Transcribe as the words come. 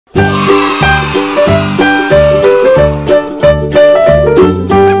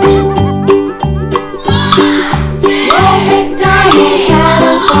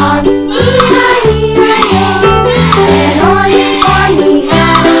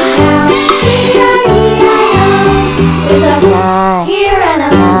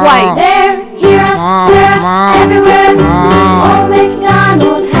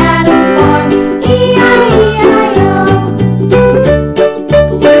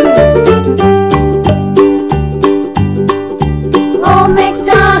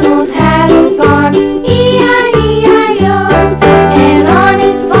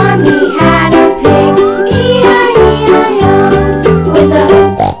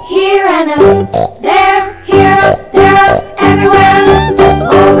and a there, here, up, there, up, everywhere.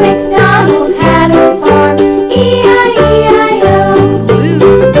 Old MacDonald had a farm, E-I-E-I-O.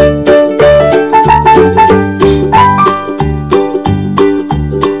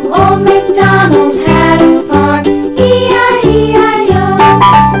 Old MacDonald had a farm, E-I-E-I-O.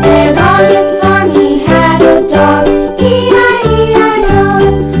 And on his farm he had a dog, E-I-E-I-O.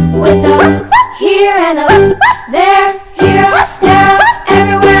 With a here and a there, here, there,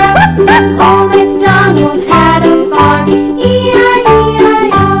 everywhere. Old MacDonald had a farm,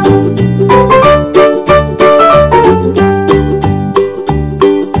 E-I-E-I-O.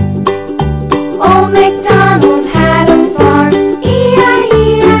 Old MacDonald had a farm,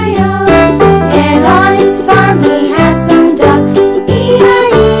 E-I-E-I-O. And on his farm he had some ducks,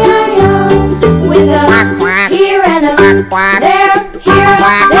 E-I-E-I-O. With a here and a there, here,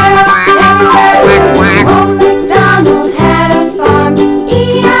 there, everywhere. Old MacDonald had a farm,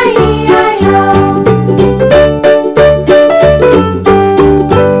 E-I-E-I-O.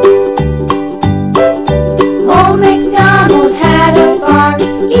 Old MacDonald had a farm,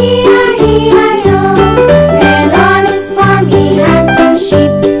 E-I-E-I-O. And on his farm he had some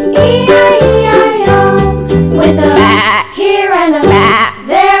sheep, E-I-E-I-O. With a here and a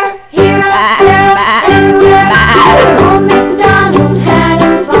there, here, there, everywhere. Old MacDonald had a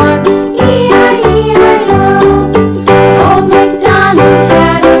farm, E-I-E-I-O. Old MacDonald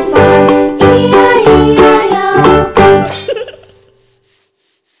had a farm, E-I-E-I-O.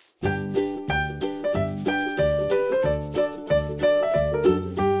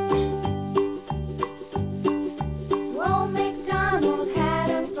 Old MacDonald had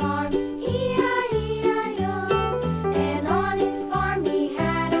a farm, E-I-E-I-O. And on his farm he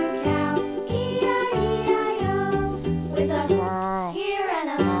had a cow, E-I-E-I-O. With a here and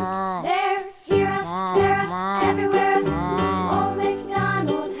a there, here, there, everywhere. Old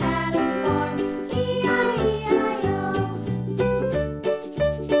MacDonald had a farm, E-I-E-I-O.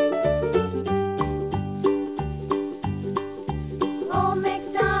 Old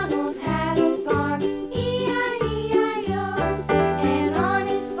MacDonald had a farm, E-I-E-I-O. And on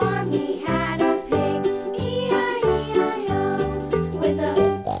his farm he had a pig, E-I-E-I-O. With a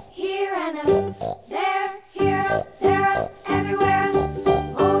here and a there, here, there, everywhere.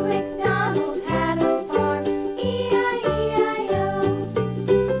 Old MacDonald had a farm, E-I-E-I-O.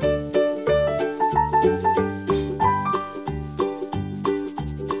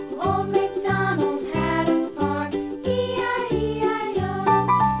 Old MacDonald had a farm, E-I-E-I-O.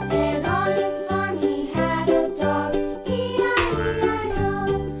 And on his farm he had a dog, E-I-E-I-O.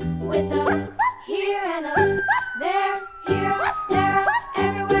 With a here and a there, here, there,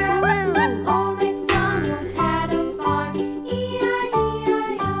 everywhere. Old MacDonald had a farm, E-I-E-I-O.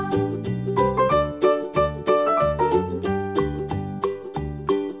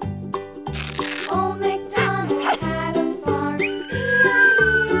 Old MacDonald had a farm, E-I-E-I-O.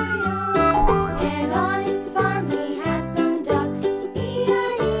 And on his farm he had some ducks,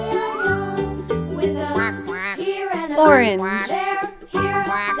 E-I-E-I-O. With a here and a Orange. there, here,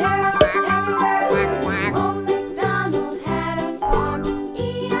 there, everywhere. Old MacDonald had a farm,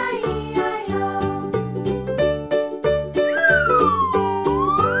 E-I-E-I-O.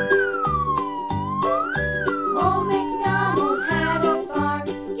 Old MacDonald had a farm,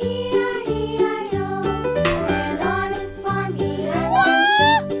 E-I-E-I-O. And on his farm he had some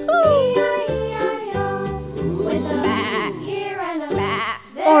sheep, E-I-E-I-O. With a here and a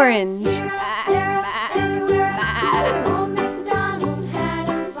there, Orange. here, there, everywhere. Old MacDonald had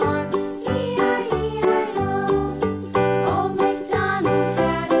a farm, E-I-E-I-O. Old MacDonald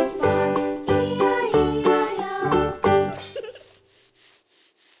had a farm, E-I-E-I-O.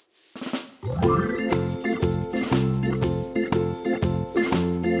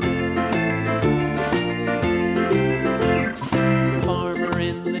 Farmer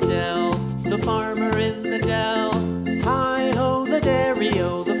in the dell, the farmer in the dell. Hi-ho, the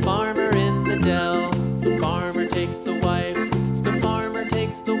dairy-o, the farmer in the dell. The farmer takes the wife, the farmer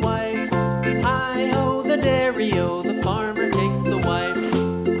takes the wife. Hi-ho, the dairy-o, the farmer takes the wife.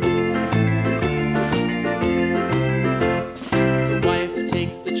 The wife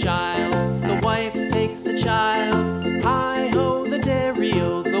takes the child, the wife takes the child. Hi-ho, the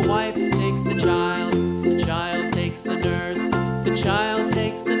dairy-o, the wife takes the child. The child takes the nurse, the child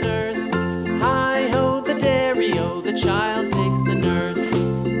takes the nurse. Hi-ho, the dairy-o, the child takes the nurse.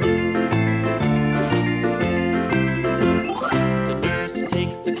 The nurse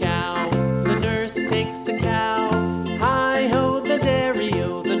takes the cow,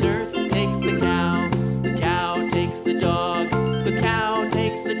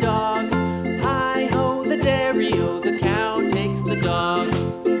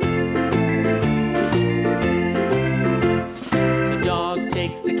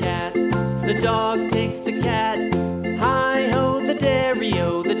 dog takes the cat. Hi-ho, the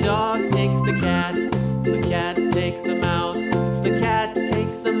dairy-o, the dog takes the cat. The cat takes the mouse, the cat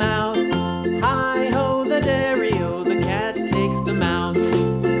takes the mouse. Hi-ho, the dairy-o, the cat takes the mouse.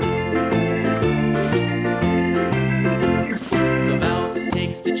 The mouse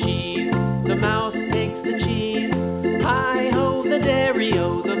takes the cheese, the mouse takes the cheese. Hi-ho, the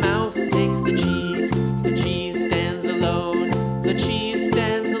dairy-o, the mouse takes the cheese. The cheese stands alone, the cheese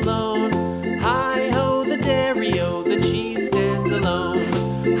stands alone. Hi-ho, the dairy-o, the cheese stands alone.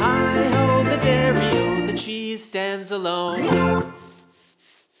 Hi-ho, the dairy-o, the cheese stands alone.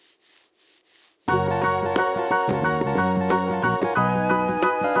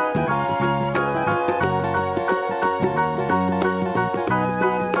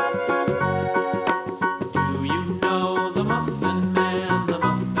 Do you know the Muffin Man, the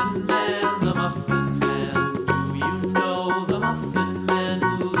Muffin Man, the Muffin Man? Do you know the Muffin Man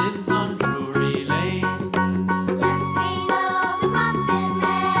who lives on Drury Lane? Yes, we know the Muffin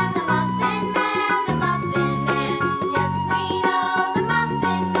Man, the Muffin Man, the Muffin Man. Yes, we know the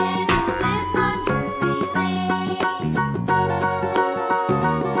Muffin Man who lives on Drury Lane.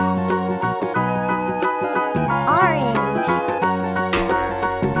 Orange.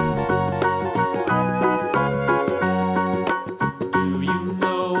 Do you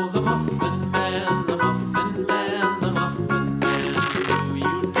know the Muffin Man, the Muffin Man, the Muffin Man? Do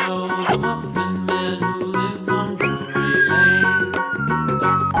you know the Muffin Man who lives on Drury Lane?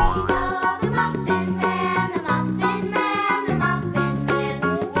 Yes, we know the Muffin Man, the Muffin Man, the Muffin Man.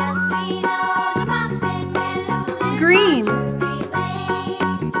 Yes, we know the Muffin Man who lives Green. on Drury Lane.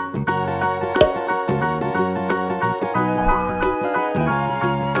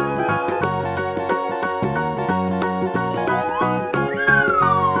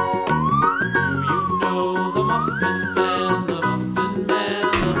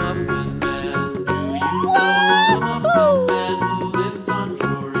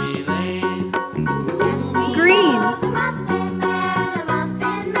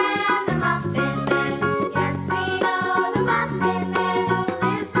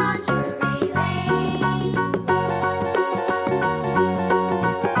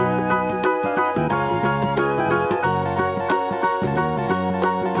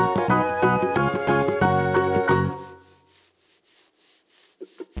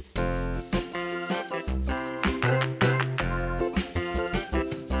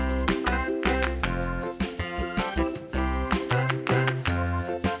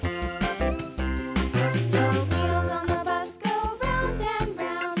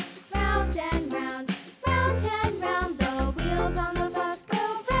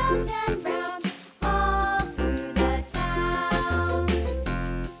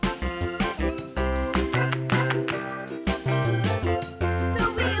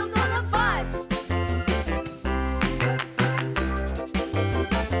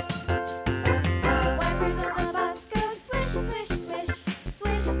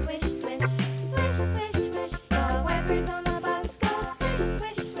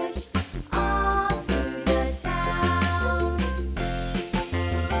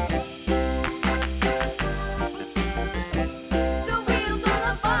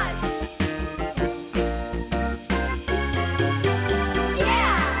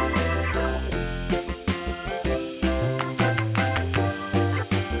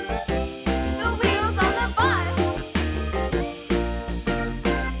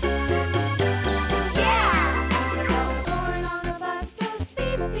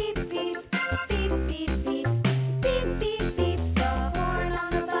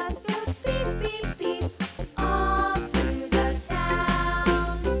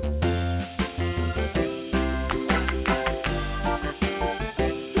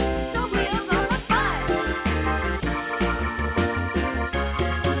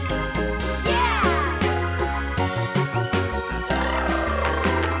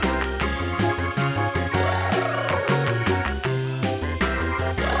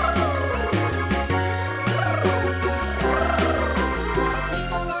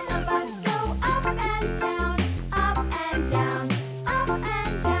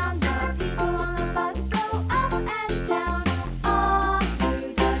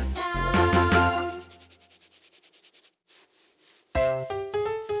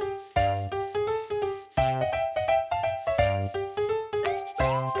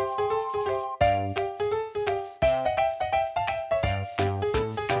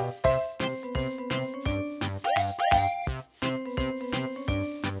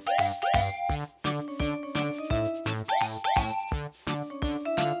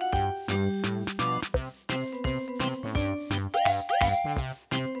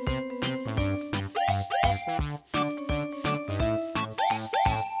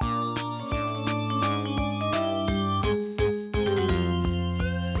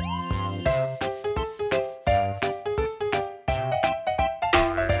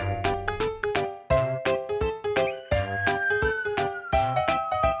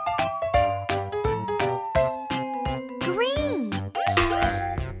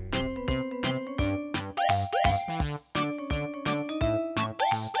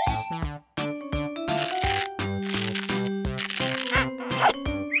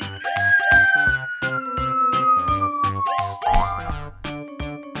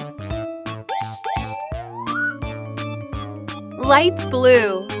 Light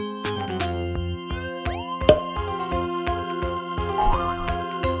blue.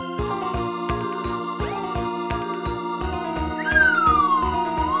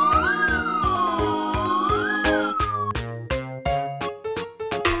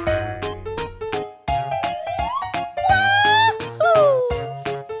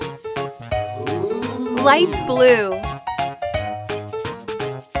 Light blue.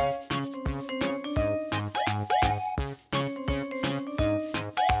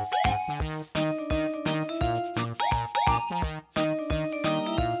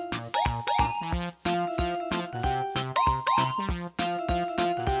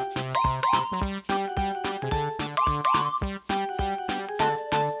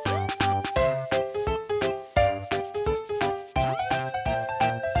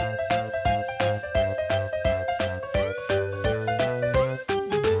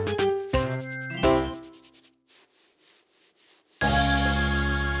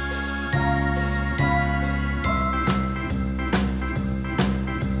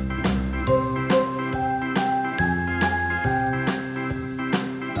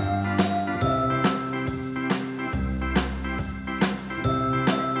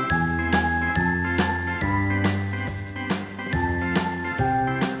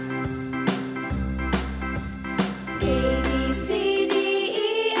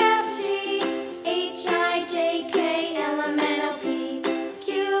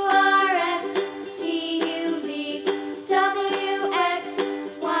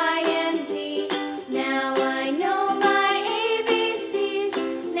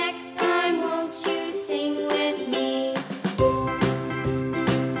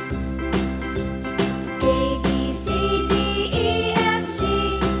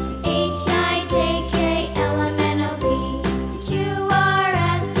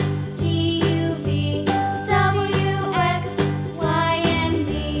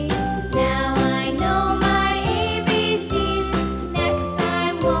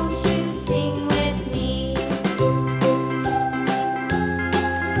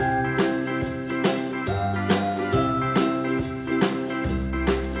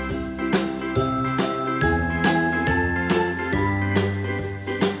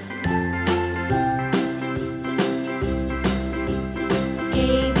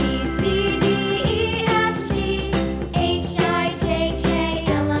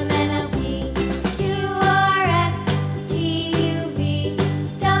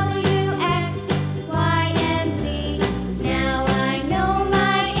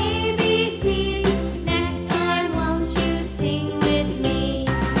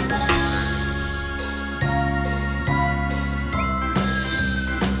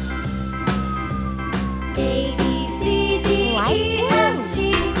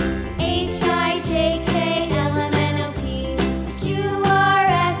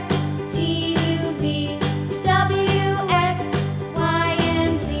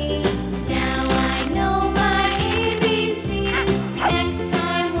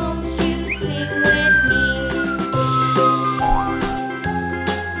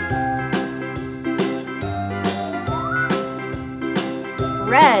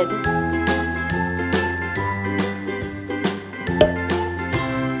 Red.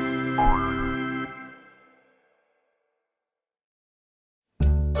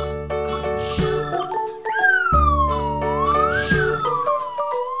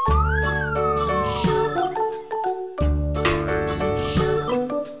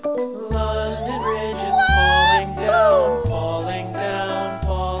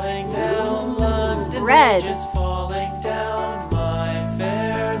 Red. Is falling down, my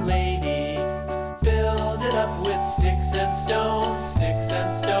fair lady. Build it up with sticks and stones, sticks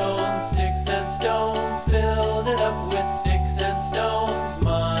and stones, sticks and stones. Build it up with sticks and stones,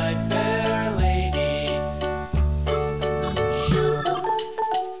 my fair lady.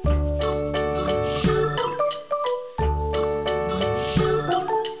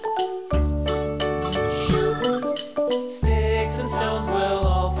 Sticks and stones will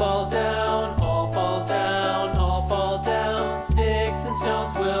all fall down, all fall down, all fall down. Sticks and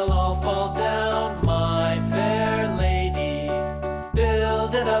stones will all fall down, my fair lady.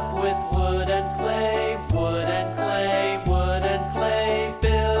 Build it up with wood and clay, wood and clay, wood and clay.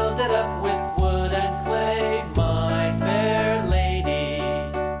 Build it up with wood and clay, my fair lady.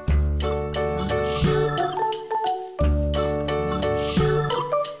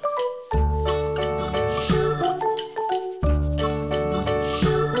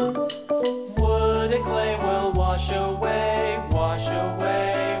 Wood and clay will wash away, wash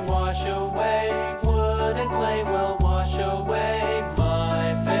away, wash away. Wood and clay will wash away,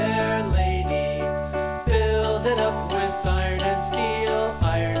 my fair lady.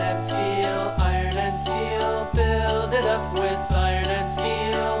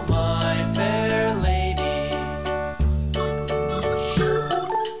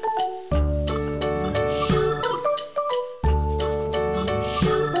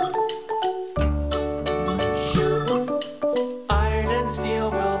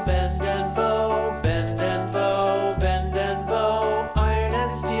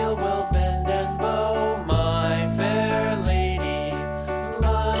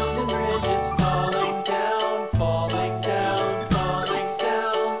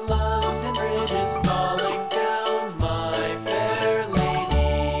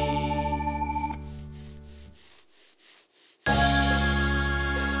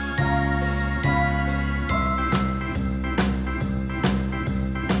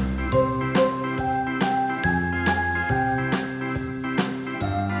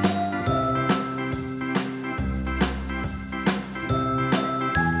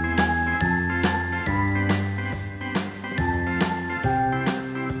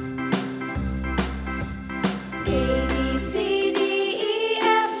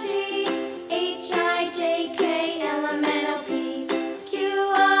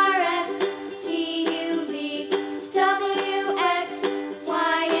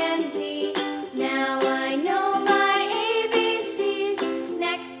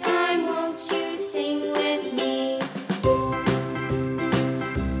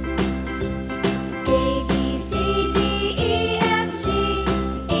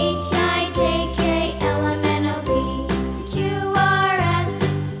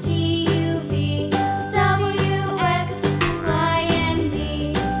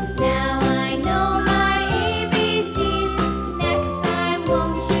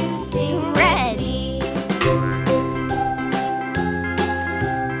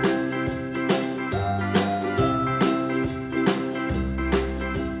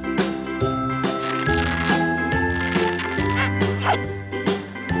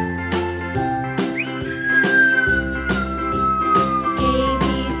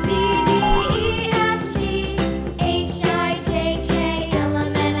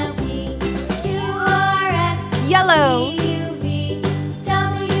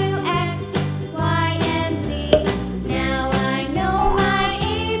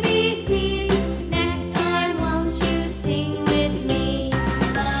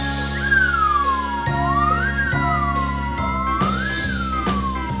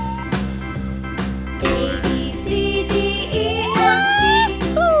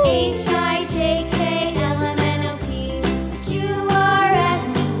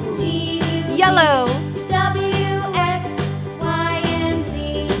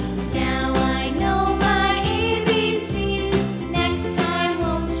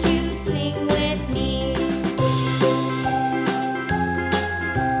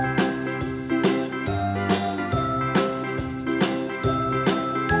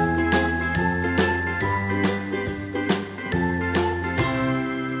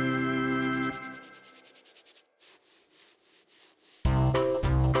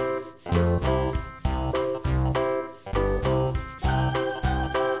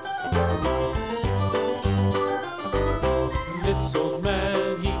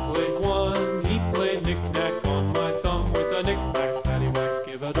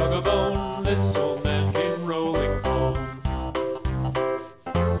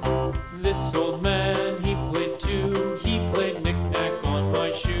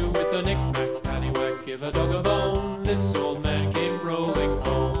 give a dog a bone. This old man came rolling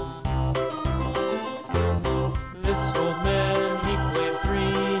home. This old man, he played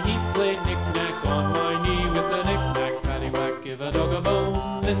three. He played knick-knack on my knee with a knick-knack, paddywhack, give a dog a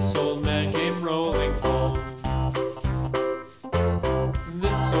bone. This old man came rolling home.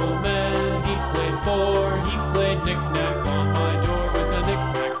 This old man, he played four. He played knick-knack on my door with a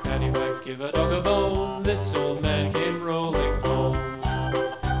knick-knack, paddywhack, give a dog a bone. This old man came rolling home.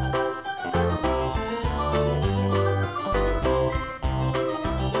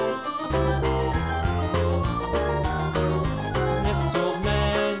 This old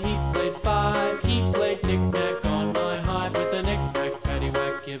man, he played five. He played knick-knack on my hive with a knick-knack,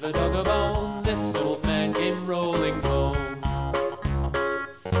 paddywhack, give a dog a bone. This old man came rolling home.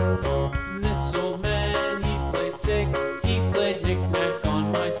 This old man, he played six. He played knick-knack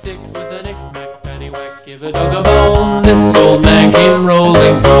on my sticks with a knick-knack, paddywhack, give a dog a bone. This old man came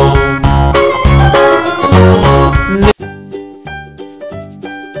rolling home.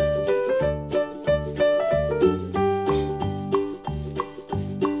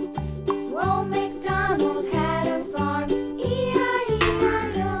 Old MacDonald had a farm,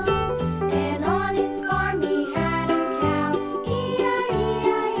 E-I-E-I-O. And on his farm he had a cow,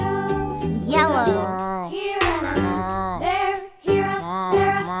 E-I-E-I-O. Yellow. Here and there, here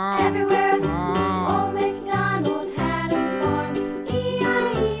there, everywhere. Old MacDonald had a farm,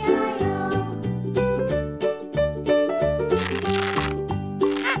 E-I-E-I-O.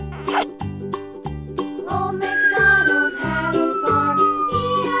 Old MacDonald had a farm,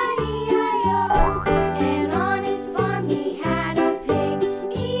 E-I-E-I-O. And on his farm he had a pig,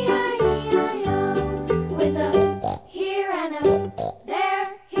 E-I-E-I-O. With a here and a there,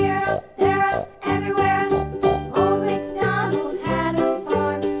 here, there, everywhere. Old MacDonald had a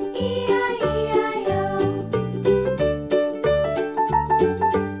farm, E-I-E-I-O.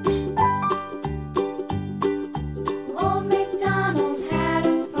 Old MacDonald had a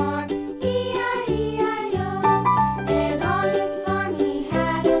farm, E-I-E-I-O. And on his farm he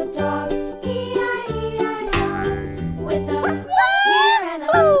had a dog, E-I-E-I-O. With a here and a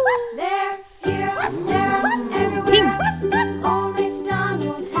there, here, there, everywhere. Old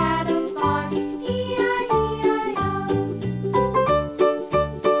MacDonald had a farm, E-I-E-I-O.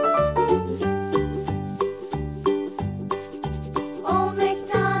 Old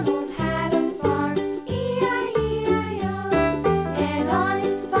MacDonald had a farm, E-I-E-I-O. And on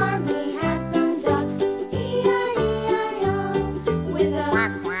his farm he had some ducks, E-I-E-I-O. With a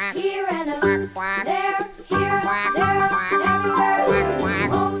here and a there, here, there, everywhere.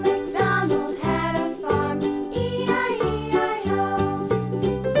 Old MacDonald had a farm, E-I-E-I-O.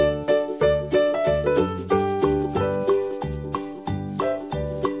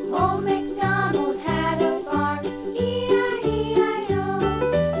 Old MacDonald had a farm, E-I-E-I-O.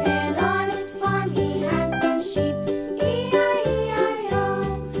 And on his farm he had some sheep, E-I-E-I-O.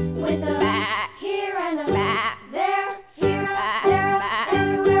 With a here and a there, here, there,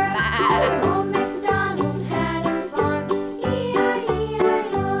 everywhere. Old MacDonald had a farm,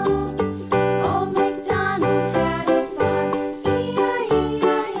 E-I-E-I-O. Old MacDonald had a farm, E-I-E-I-O.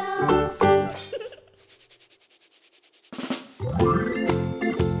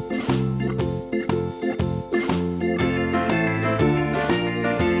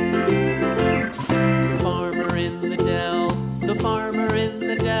 The farmer in the dell, the farmer in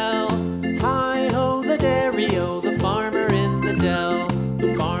the dell. Hi-ho the dairy-o, the farmer in the dell.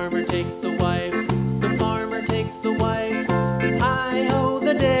 The farmer takes the wife, the farmer takes the wife. Hi-ho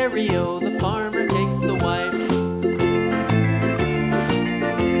the dairy-o, the farmer takes the wife.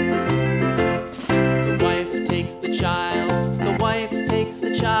 The wife takes the child, the wife takes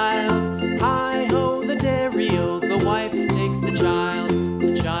the child. Hi-ho the dairy-o, the wife takes the child.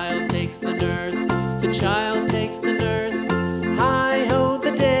 The child takes the nurse, the child takes the nurse. Hi-ho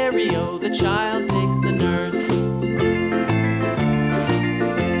the dairy-o, the child takes the nurse.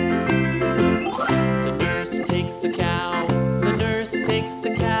 The nurse takes the cow, the nurse takes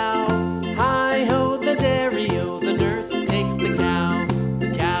the cow. Hi-ho the dairy-o, the nurse takes the cow.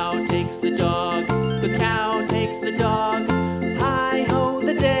 The cow takes the dog, the cow takes the dog. Hi-ho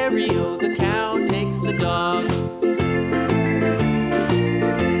the dairy-o, the cow takes the dog.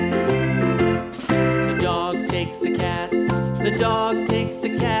 The dog takes the cat, the dog takes the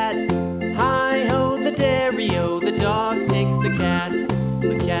cat. Hi-ho the dairy-o, the dog takes the cat.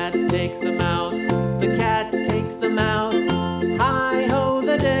 The cat takes the mouse, the cat takes the mouse. Hi-ho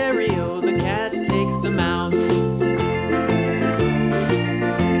the dairy-o, the cat takes the mouse.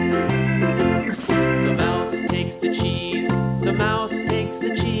 The mouse takes the cheese, the mouse takes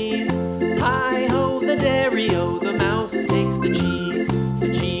the cheese. Hi-ho the dairy-o, the mouse takes the cheese.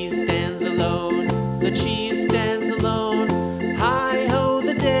 The cheese stands alone, the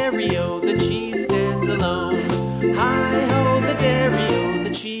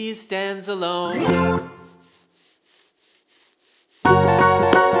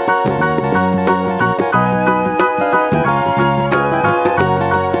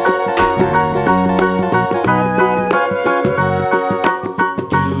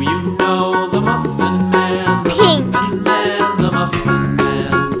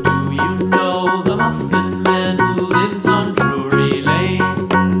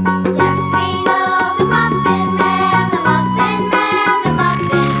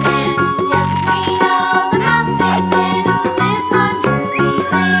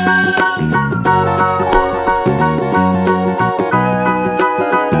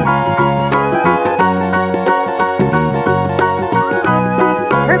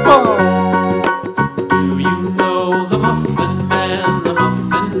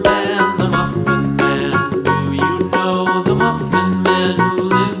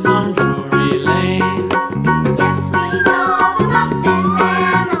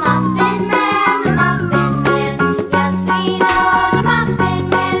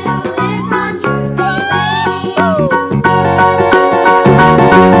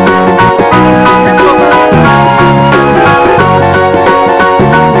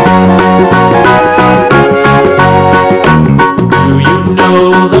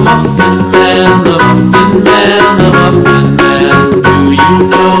the Muffin Man, the Muffin Man, the Muffin Man? Do you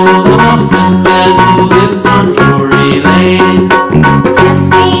know the Muffin Man who lives on Drury Lane? Yes,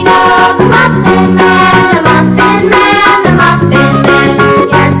 we know the Muffin Man, the Muffin Man, the Muffin Man.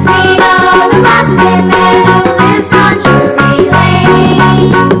 Yes, we know the Muffin Man who lives on Drury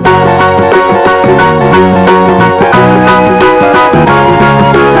Lane.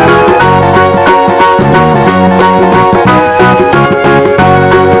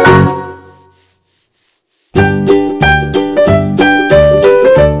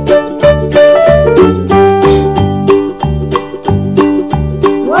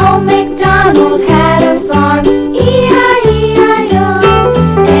 Old MacDonald had a farm, E-I-E-I-O.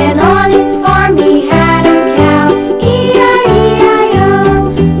 And on his farm he had a cow, E-I-E-I-O.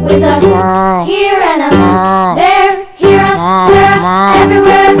 With a here and a there, here a there,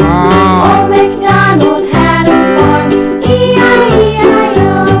 everywhere. Old MacDonald had a farm, E-I-E-I-O.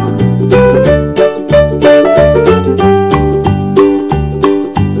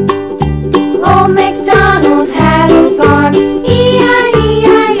 Old MacDonald had a farm,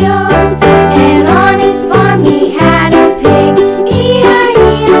 E-I-E-I-O. And on his farm he had a pig,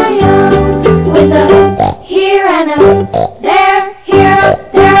 E-I-E-I-O. With a here and a there, here a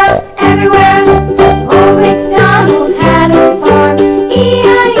there, everywhere. Old MacDonald had a farm,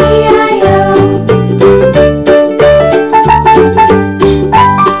 E-I-E-I-O.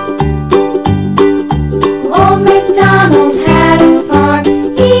 Old MacDonald had a farm,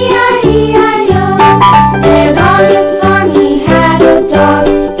 E-I-E-I-O. And on his farm he had a dog,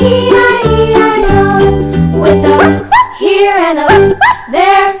 E-I-E-I-O. With a here and a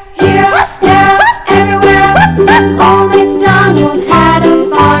there, here a there, everywhere. Old MacDonald had a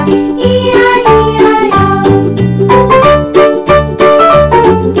farm, E-I-E-I-O.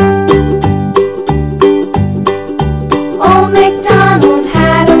 Old MacDonald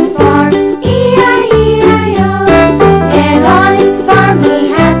had a farm, E-I-E-I-O. And on his farm he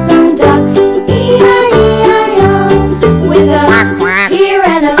had some ducks, E-I-E-I-O. With a here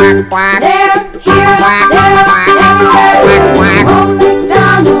and a there, here, there, everywhere. Old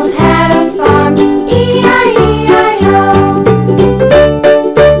MacDonald had a farm, E-I-E-I-O.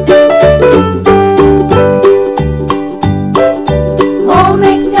 Old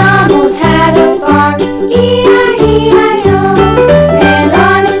MacDonald had a farm, E-I-E-I-O. And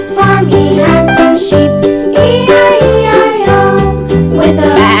on his farm he had some sheep, E-I-E-I-O. With a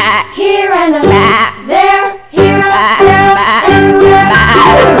here and a there, here, there, everywhere.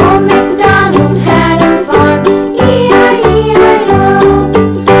 Old MacDonald had a farm, E-I-E-I-O.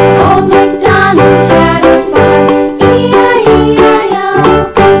 Old MacDonald had a farm, E-I-E-I-O.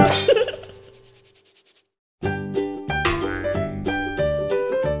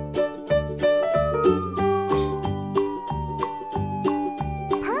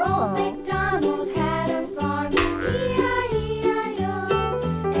 Old MacDonald had a farm, E-I-E-I-O.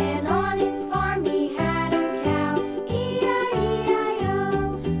 And on his farm he had a cow, E-I-E-I-O.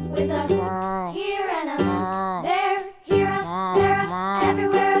 With a here and a there, here a there,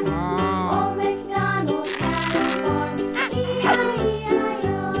 everywhere. Old MacDonald had a farm,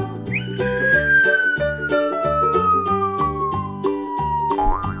 E-I-E-I-O.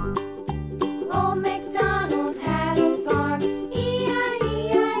 Old MacDonald had a farm,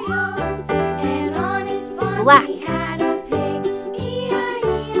 E-I-E-I-O. And on his farm Black. he had a pig,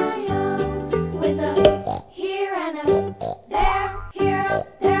 E-I-E-I-O. With a here and a there, here a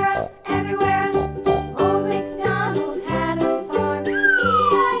there, everywhere. Old MacDonald had a farm,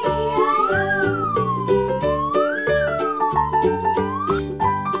 E-I-E-I-O.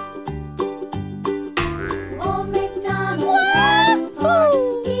 Old MacDonald had a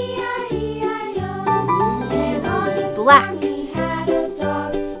farm, E-I-E-I-O. And on his Black. farm he had a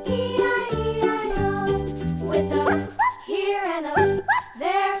dog, E-I-E-I-O. With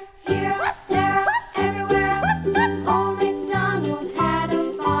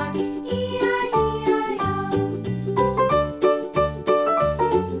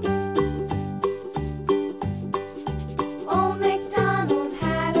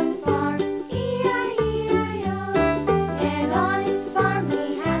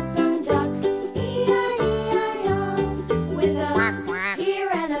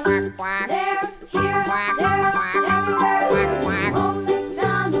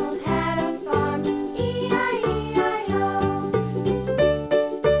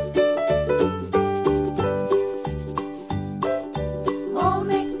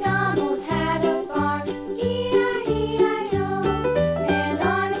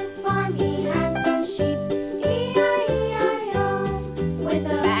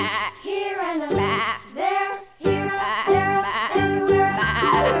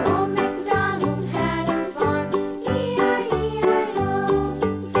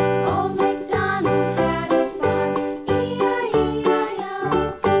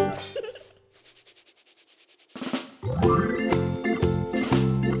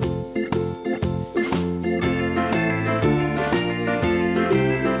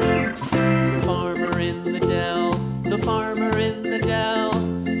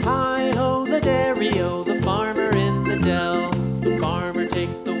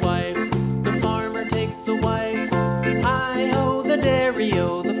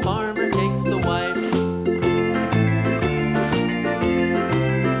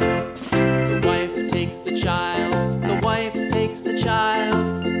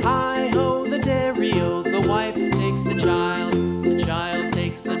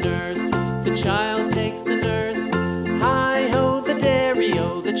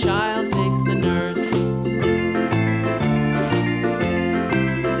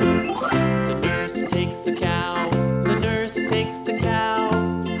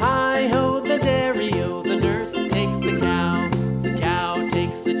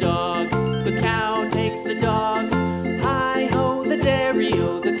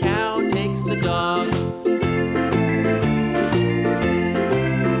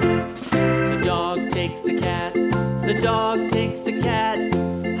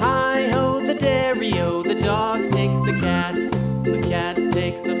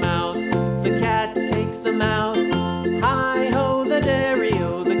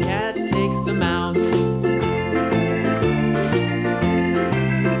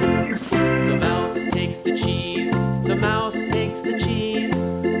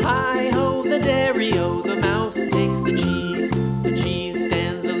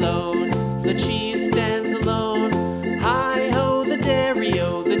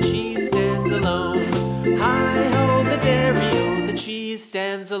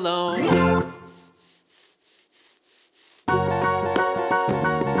stands alone.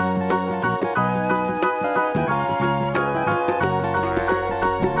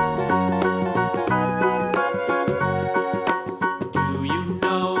 Do you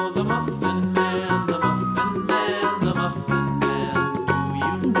know the Muffin Man, the Muffin Man, the Muffin Man? Do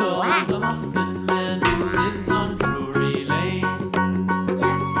you know the Muffin Man who lives on Drury Lane?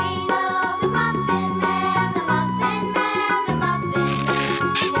 Yes, we know the Muffin Man, the Muffin Man, the Muffin Man.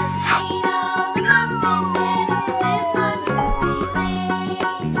 Yes, we know the Muffin Man who lives on Drury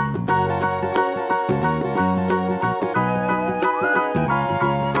Lane.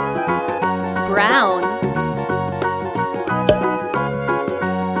 Brown.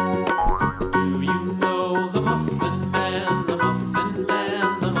 Do you know the Muffin Man, the Muffin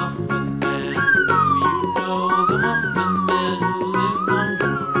Man, the Muffin Man? Do you know the Muffin Man who lives on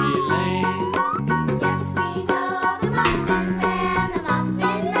Drury Lane? Yes, we know the Muffin Man, the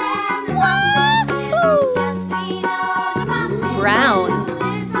Muffin Man, the Muffin Man. Yes, we know the Muffin Brown. Man who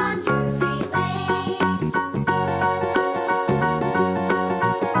lives on Drury Lane.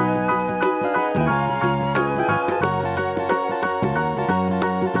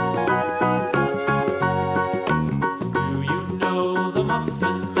 Do you know the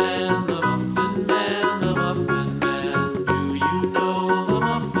Muffin Man, the Muffin Man, the Muffin Man? Do you know the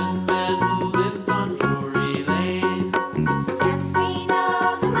Muffin Man who lives on Drury Lane? Yes, we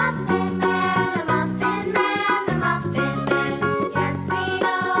know the Muffin Man, the Muffin Man, the Muffin Man. Yes, we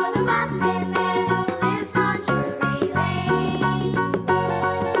know the Muffin Man who lives on Drury Lane.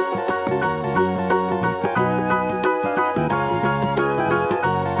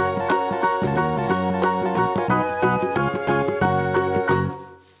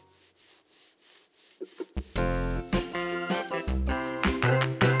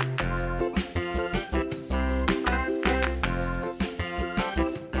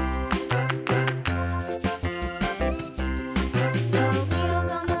 The wheels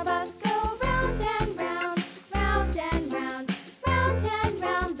on the bus go round and round, round and round, round and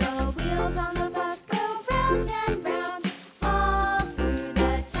round. The wheels on the bus go round and round, all through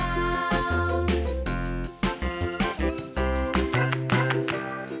the town.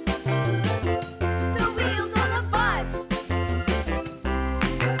 The wheels on the bus.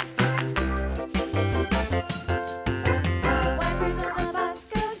 The wipers on the bus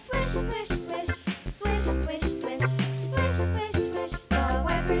go swish, swish, swish, swish, swish, swish, swish, swish, swish. The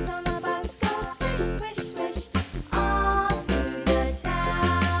wipers on the bus go swish, swish, swish, all through the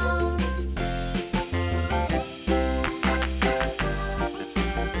town.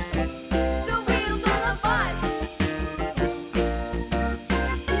 The wheels on the bus.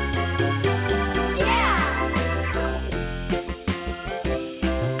 Yeah!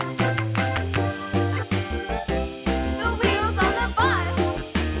 The wheels on the bus.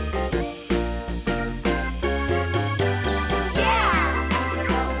 Yeah!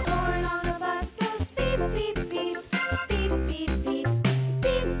 The horn on the bus goes beep, beep, beep, beep, beep, beep,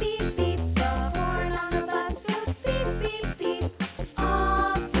 beep, beep, beep. The horn on the bus goes beep, beep, beep,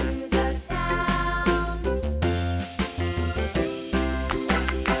 all through the town.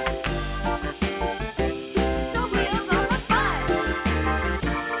 The wheels on the bus.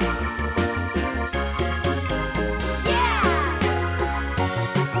 Yeah!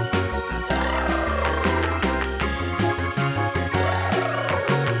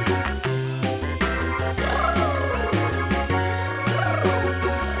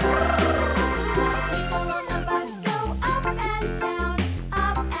 People on the bus go up and down,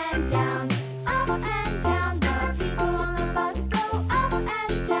 up and down, up and down. The people on the bus go up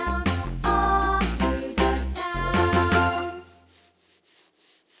and down, all through the town.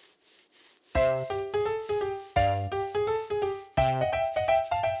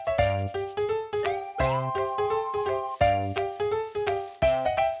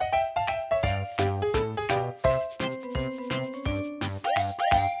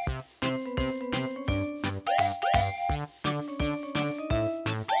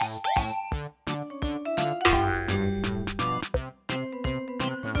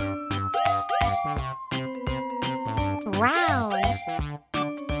 Round.